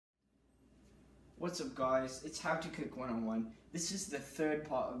What's up guys, it's How to Cook 101. This is the third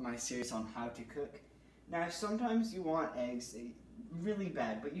part of my series on how to cook. Now sometimes you want eggs really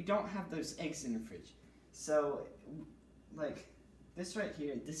bad, but you don't have those eggs in the fridge. So like this right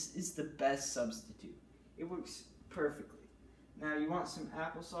here, this is the best substitute. It works perfectly. Now you want some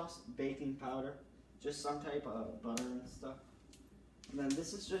applesauce, baking powder, just some type of butter and stuff. And then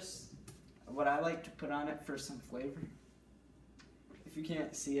this is just what I like to put on it for some flavor. If you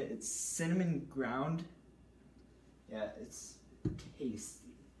can't see it, it's cinnamon ground. Yeah, it's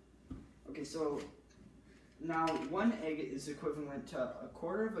tasty. Okay, so now 1 egg is equivalent to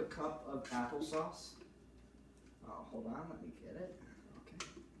 1/4 cup of applesauce. Oh, hold on, let me get it.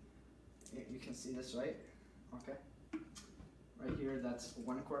 Okay, you can see this, right? Okay, right here, that's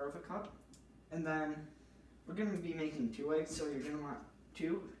 1/4 cup. And then we're gonna be making 2 eggs, so you're gonna want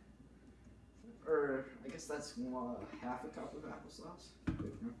 2. Or I guess that's 1/2 cup of applesauce.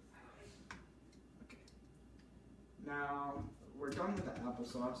 Okay. Now we're done with the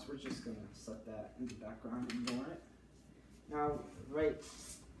applesauce. We're just gonna set that in the background and ignore it. Now, right,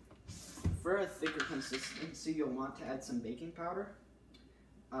 for a thicker consistency, you'll want to add some baking powder.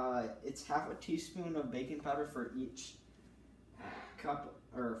 It's 1/2 teaspoon of baking powder for each cup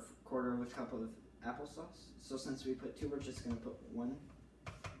or 1/4 cup of applesauce. So since we put 2, we're just gonna put 1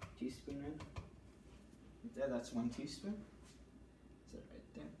 teaspoon in. Right there, that's 1 teaspoon. Is it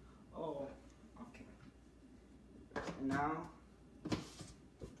right there? Oh, okay. And now, put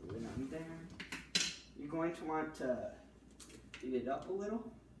the lid on there. You're going to want to heat it up a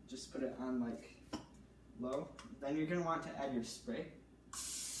little. Just put it on like low. Then you're going to want to add your spray.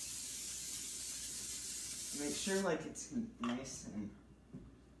 Make sure like it's nice and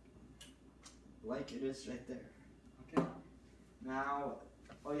like it is right there. Okay. Now,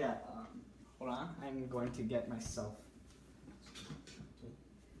 oh yeah. Hold on, I'm going to get myself.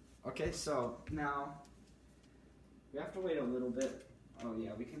 Okay, so now we have to wait a little bit. Oh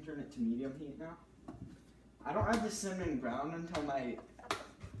yeah, we can turn it to medium heat now. I don't have the cinnamon ground until my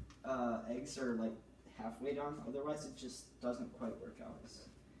eggs are like halfway done. Otherwise, it just doesn't quite work out as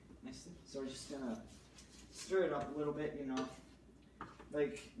nicely. So we're just gonna stir it up a little bit, you know.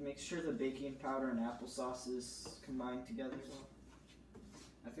 Like make sure the baking powder and applesauce is combined together. So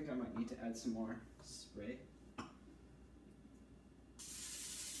I think I might need to add some more spray.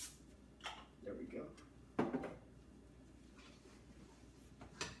 There we go.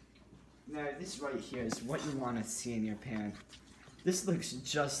 Now this right here is what you want to see in your pan. This looks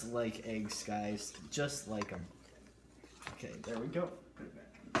just like eggs, guys. Just like them. Okay, there we go. Put it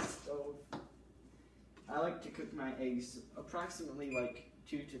back on the stove. I like to cook my eggs approximately like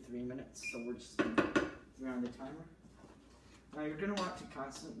 2 to 3 minutes, so we're just going to put on the timer. Now you're going to want to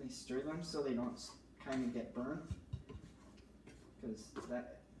constantly stir them so they don't kind of get burned. Because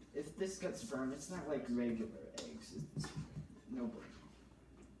if this gets burned, it's not like regular eggs. It's no burn.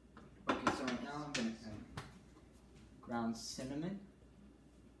 Okay, so right now I'm going to add ground cinnamon.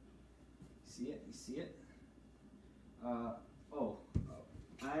 See it? You see it? I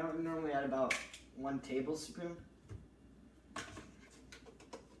don't normally add about 1 tablespoon.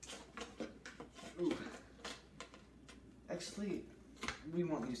 Ooh. Actually, we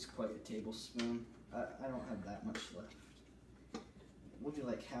won't use quite a tablespoon. I don't have that much left. We'll do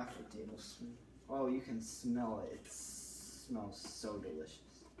like 1/2 tablespoon. Oh, you can smell it. It smells so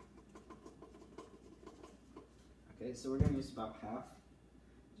delicious. Okay, so we're going to use about 1/2.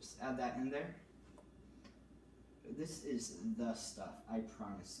 Just add that in there. This is the stuff, I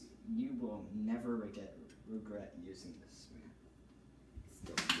promise you. You will never regret using this, man. It's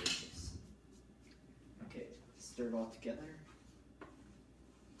delicious. Okay. Stir it all together.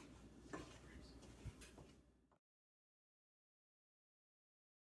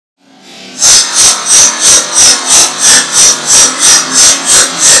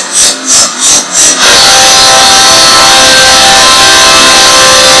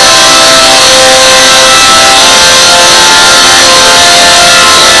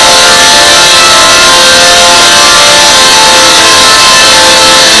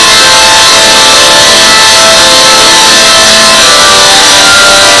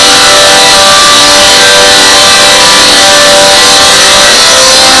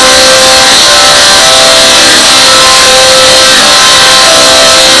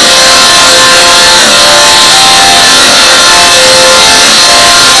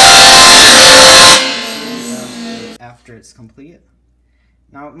 After it's complete.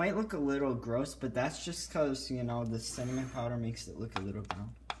 Now it might look a little gross, but that's just because, you know, the cinnamon powder makes it look a little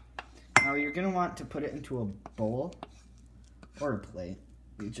brown. Now you're going to want to put it into a bowl or a plate.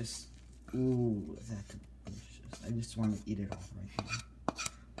 You just, ooh, that's delicious. I just want to eat it all right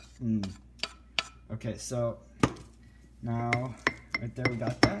here. Okay, so now right there we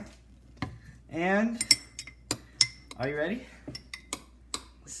got that. And are you ready?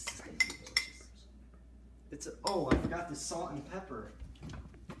 This is gonna be delicious. Oh, I forgot the salt and pepper.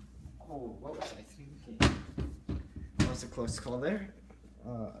 Oh, what was I thinking? That was a close call there.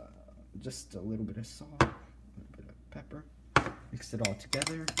 Just a little bit of salt, a little bit of pepper. Mix it all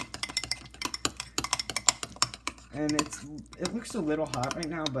together. And it looks a little hot right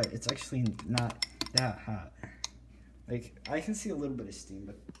now, but it's actually not that hot. Like, I can see a little bit of steam,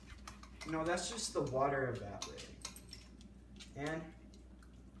 but no, that's just the water evaporating. And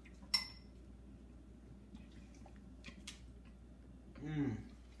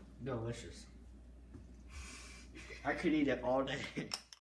delicious. I could eat it all day.